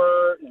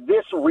for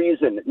this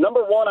reason.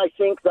 Number one, I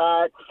think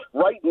that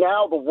right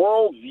now the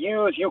world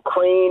views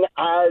Ukraine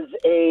as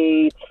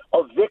a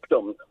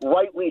victim,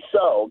 rightly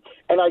so.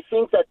 And I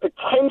think that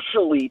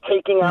potentially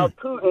taking out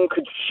Putin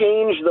could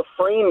change the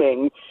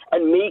framing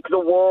and make the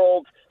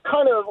world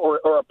kind of, or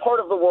a part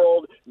of the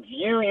world,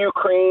 view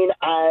Ukraine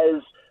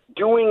as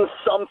doing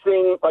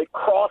something like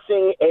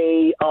crossing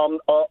a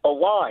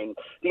line.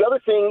 The other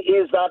thing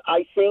is that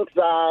I think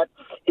that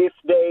if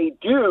they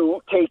do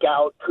take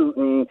out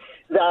Putin,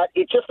 that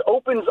it just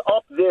opens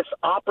up this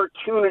opportunity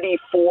opportunity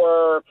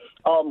for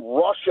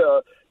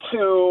Russia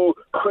to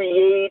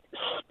create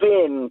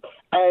spin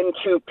and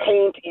to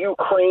paint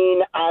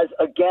Ukraine as,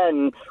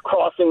 again,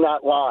 crossing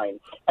that line.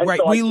 And right.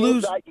 So We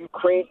lose that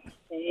Ukraine,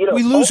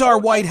 we lose our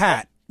white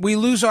hat. We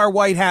lose our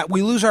white hat.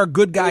 We lose our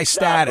good guy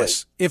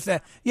status.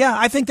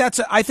 I think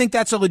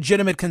that's a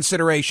legitimate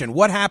consideration.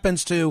 What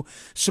happens to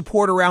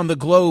support around the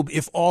globe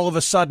if all of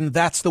a sudden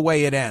that's the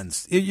way it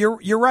ends?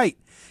 You're right.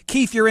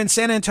 Keith, you're in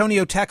San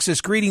Antonio, Texas.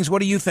 Greetings.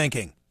 What are you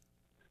thinking?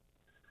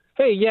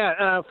 Hey,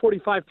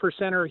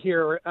 45%er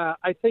here.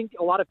 I think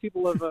a lot of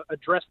people have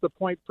addressed the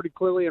point pretty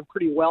clearly and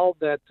pretty well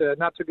that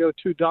not to go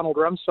too Donald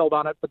Rumsfeld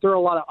on it, but there are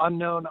a lot of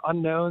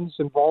unknowns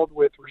involved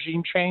with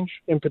regime change,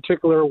 in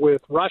particular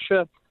with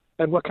Russia,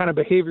 and what kind of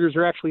behaviors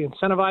are actually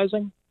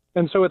incentivizing.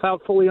 And so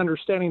without fully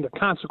understanding the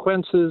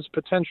consequences,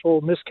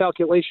 potential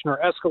miscalculation or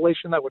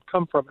escalation that would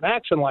come from an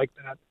action like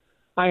that,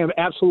 I am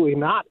absolutely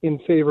not in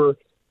favor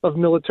of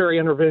military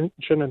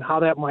intervention and how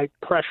that might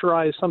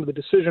pressurize some of the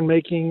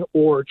decision-making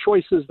or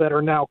choices that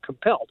are now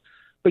compelled.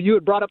 But you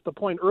had brought up the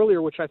point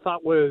earlier, which I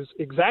thought was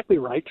exactly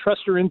right.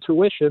 Trust your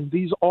intuition.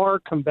 These are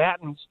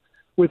combatants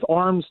with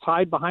arms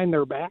tied behind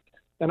their back,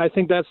 and I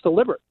think that's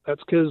deliberate.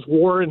 That's because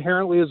war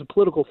inherently is a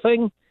political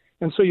thing,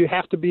 and so you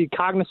have to be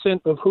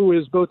cognizant of who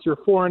is both your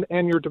foreign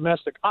and your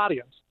domestic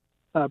audience.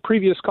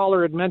 Previous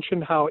caller had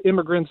mentioned how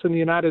immigrants in the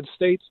United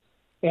States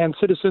and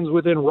citizens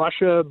within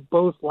Russia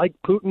both like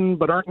Putin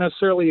but aren't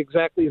necessarily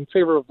exactly in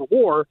favor of the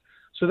war.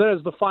 So that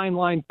is the fine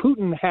line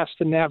Putin has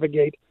to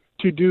navigate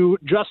to do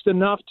just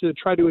enough to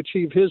try to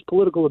achieve his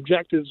political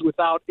objectives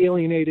without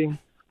alienating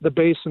the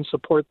base and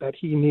support that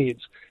he needs.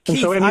 And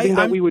Keith, so anything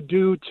that we would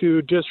do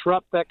to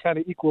disrupt that kind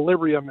of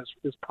equilibrium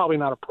is probably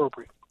not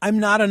appropriate. I'm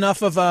not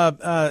enough of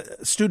a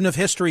student of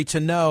history to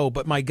know,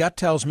 but my gut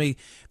tells me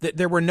that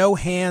there were no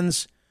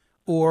hands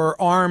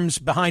or arms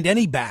behind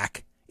any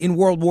back in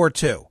World War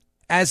II,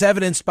 as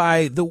evidenced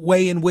by the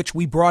way in which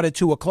we brought it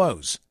to a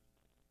close.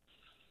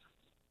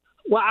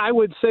 Well, I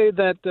would say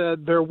that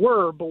there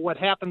were, but what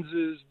happens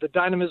is the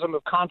dynamism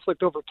of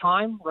conflict over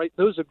time, right?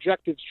 Those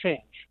objectives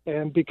change.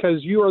 And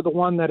because you are the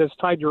one that has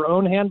tied your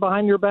own hand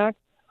behind your back,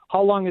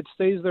 how long it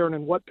stays there and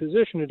in what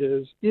position it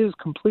is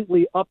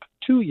completely up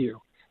to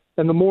you.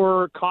 And the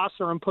more costs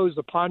are imposed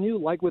upon you,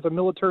 like with a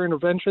military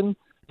intervention,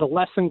 the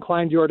less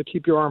inclined you are to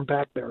keep your arm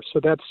back there. So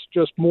that's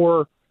just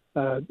more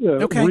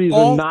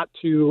reason not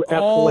to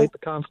escalate the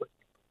conflict.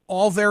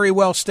 All very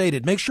well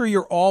stated. Make sure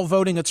you're all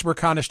voting at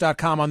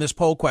smerconish.com on this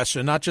poll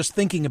question, not just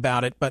thinking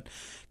about it, but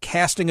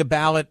casting a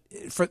ballot.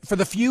 For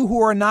the few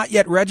who are not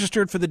yet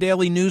registered for the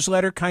daily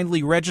newsletter,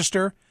 kindly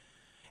register.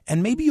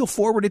 And maybe you'll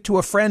forward it to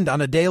a friend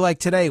on a day like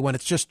today when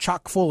it's just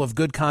chock full of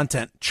good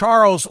content.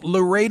 Charles,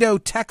 Laredo,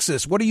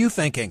 Texas, what are you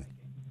thinking?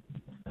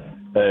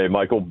 Hey,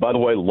 Michael, by the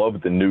way,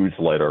 love the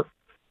newsletter.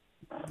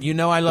 You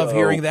know I love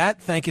hearing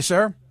that. Thank you,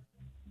 sir.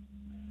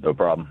 No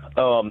problem.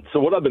 So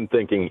what I've been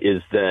thinking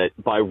is that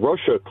by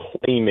Russia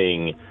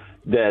claiming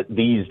that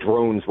these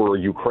drones were a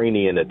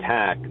Ukrainian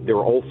attack, they're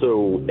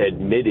also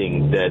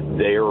admitting that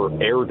their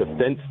air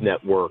defense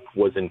network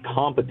was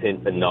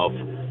incompetent enough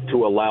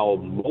to allow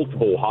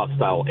multiple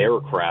hostile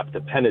aircraft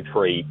to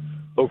penetrate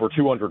over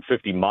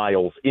 250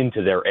 miles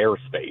into their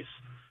airspace.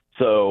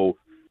 So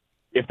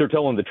if they're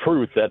telling the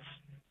truth, that's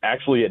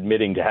actually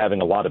admitting to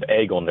having a lot of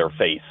egg on their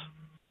face.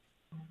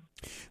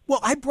 Well,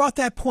 I brought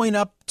that point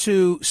up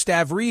to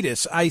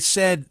Stavridis. I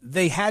said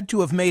they had to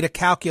have made a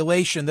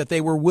calculation that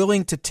they were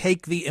willing to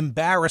take the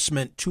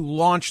embarrassment to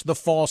launch the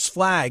false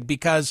flag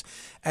because,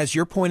 as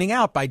you're pointing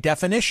out, by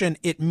definition,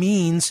 it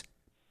means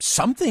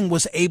something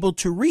was able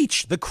to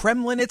reach the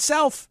Kremlin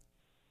itself.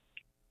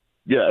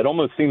 Yeah, it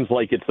almost seems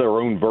like it's their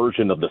own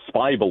version of the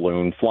spy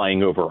balloon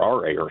flying over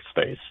our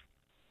airspace.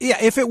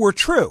 Yeah, if it were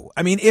true.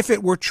 I mean, if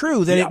it were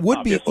true, then it would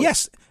obviously. be,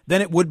 yes,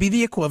 then it would be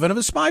the equivalent of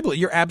a spy balloon.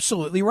 You're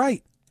absolutely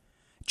right.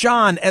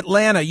 John,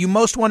 Atlanta, you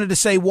most wanted to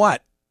say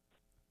what?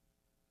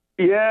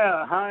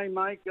 Yeah. Hi,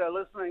 Mike.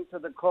 Listening to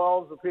the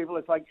calls of people,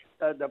 it's like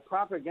the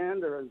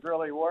propaganda is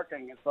really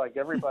working. It's like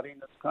everybody in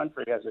this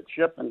country has a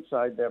chip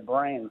inside their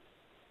brain.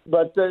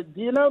 But do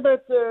you know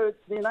that the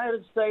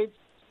United States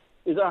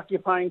is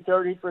occupying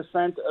 30%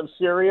 of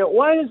Syria?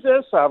 Why is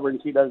their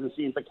sovereignty doesn't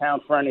seem to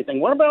count for anything?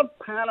 What about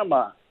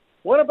Panama?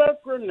 What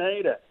about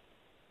Grenada?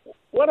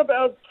 What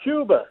about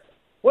Cuba?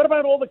 What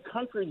about all the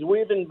countries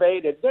we've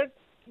invaded?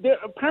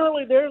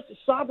 Apparently their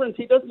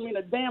sovereignty doesn't mean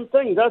a damn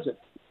thing, does it?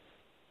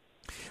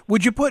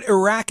 Would you put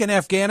Iraq and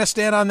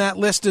Afghanistan on that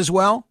list as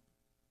well?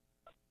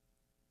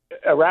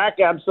 Iraq,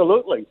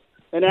 absolutely.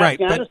 And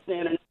right,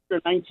 Afghanistan,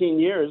 after 19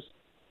 years.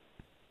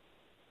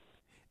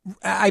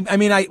 I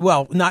mean,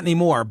 well, not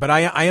anymore, but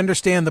I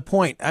understand the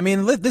point. I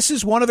mean, this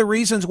is one of the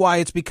reasons why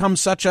it's become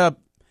such a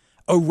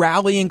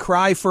rallying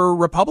cry for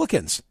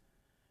Republicans.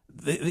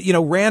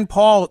 Rand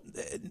Paul,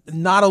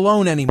 not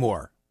alone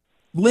anymore.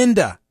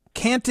 Linda,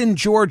 Canton,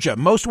 Georgia,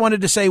 most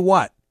wanted to say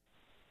what?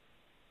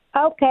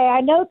 Okay, I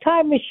know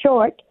time is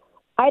short.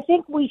 I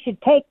think we should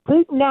take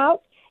Putin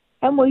out,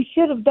 and we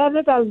should have done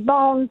it a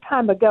long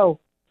time ago.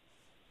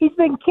 He's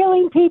been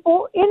killing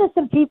people,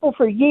 innocent people,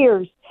 for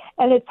years,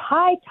 and it's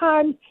high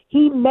time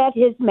he met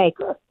his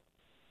maker.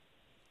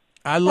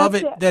 I love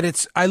it that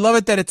it's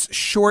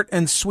short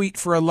and sweet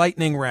for a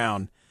lightning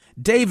round.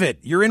 David,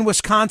 you're in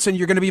Wisconsin.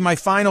 You're going to be my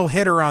final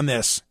hitter on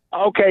this.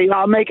 Okay,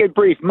 I'll make it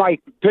brief.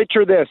 Mike,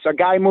 picture this. A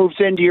guy moves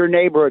into your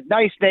neighborhood,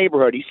 nice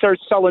neighborhood. He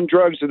starts selling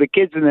drugs to the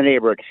kids in the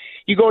neighborhood.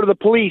 You go to the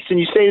police and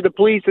you say to the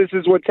police, this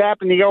is what's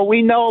happening. They go,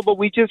 we know, but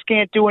we just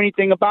can't do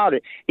anything about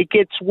it. It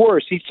gets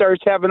worse. He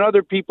starts having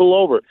other people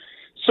over.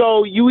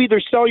 So you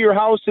either sell your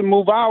house and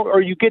move out,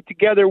 or you get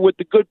together with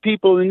the good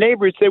people in the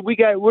neighborhood and say,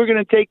 we're going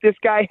to take this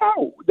guy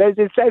out.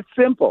 It's that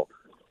simple.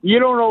 You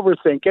don't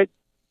overthink it.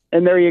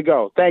 And there you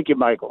go. Thank you,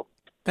 Michael.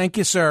 Thank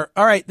you, sir.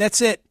 All right, that's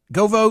it.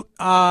 Go vote.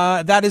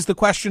 That is the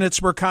question at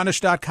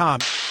smerconish.com.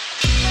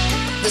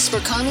 The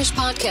Smerconish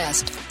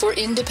Podcast for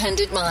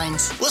independent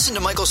minds. Listen to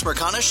Michael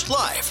Smerconish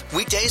live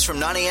weekdays from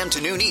 9 a.m. to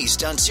noon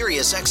East on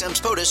Sirius XM's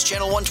POTUS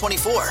Channel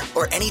 124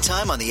 or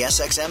anytime on the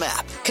SXM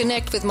app.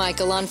 Connect with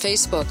Michael on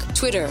Facebook,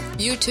 Twitter,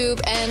 YouTube,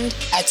 and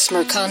at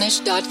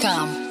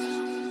Smerconish.com.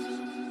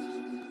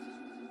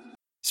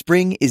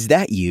 Spring, is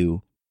that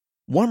you?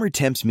 Warmer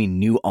temps mean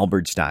new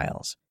Allbirds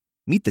styles.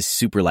 Meet the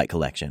Superlight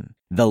Collection,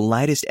 the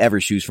lightest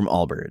ever shoes from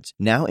Allbirds,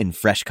 now in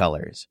fresh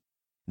colors.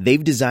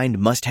 They've designed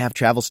must-have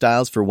travel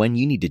styles for when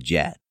you need to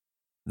jet.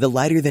 The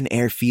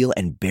lighter-than-air feel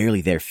and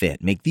barely-there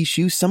fit make these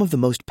shoes some of the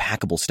most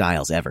packable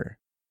styles ever.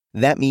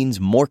 That means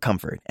more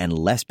comfort and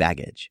less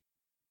baggage.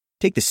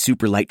 Take the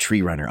Superlight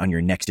Tree Runner on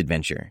your next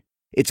adventure.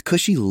 Its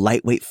cushy,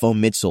 lightweight foam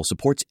midsole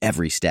supports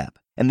every step,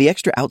 and the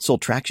extra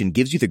outsole traction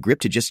gives you the grip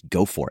to just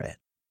go for it.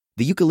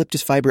 The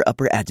eucalyptus fiber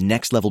upper adds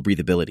next-level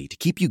breathability to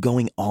keep you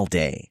going all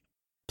day.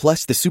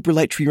 Plus, the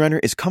Superlight Tree Runner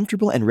is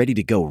comfortable and ready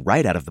to go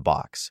right out of the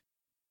box.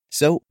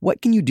 So,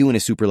 what can you do in a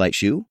Superlight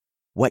shoe?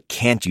 What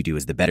can't you do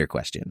is the better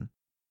question.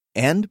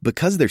 And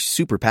because they're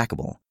super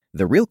packable,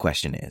 the real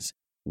question is,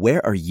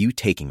 where are you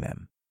taking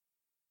them?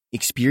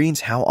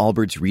 Experience how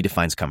Allbirds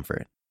redefines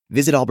comfort.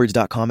 Visit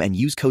allbirds.com and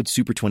use code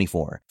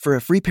SUPER24 for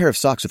a free pair of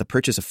socks with a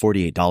purchase of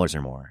 $48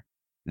 or more.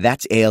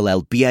 That's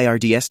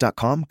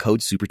ALLBIRDS.com,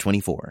 code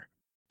SUPER24.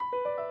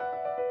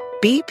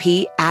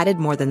 BP added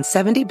more than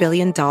 $70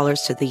 billion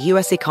to the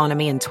U.S.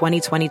 economy in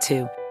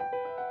 2022.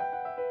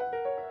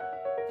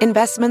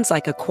 Investments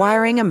like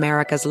acquiring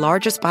America's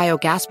largest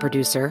biogas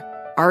producer,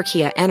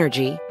 Archaea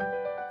Energy,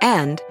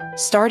 and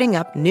starting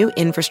up new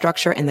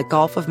infrastructure in the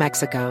Gulf of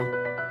Mexico.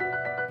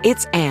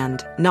 It's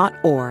and, not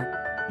or.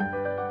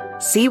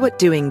 See what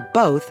doing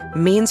both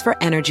means for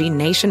energy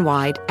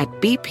nationwide at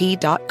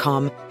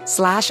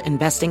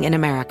bp.com/investing in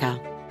America.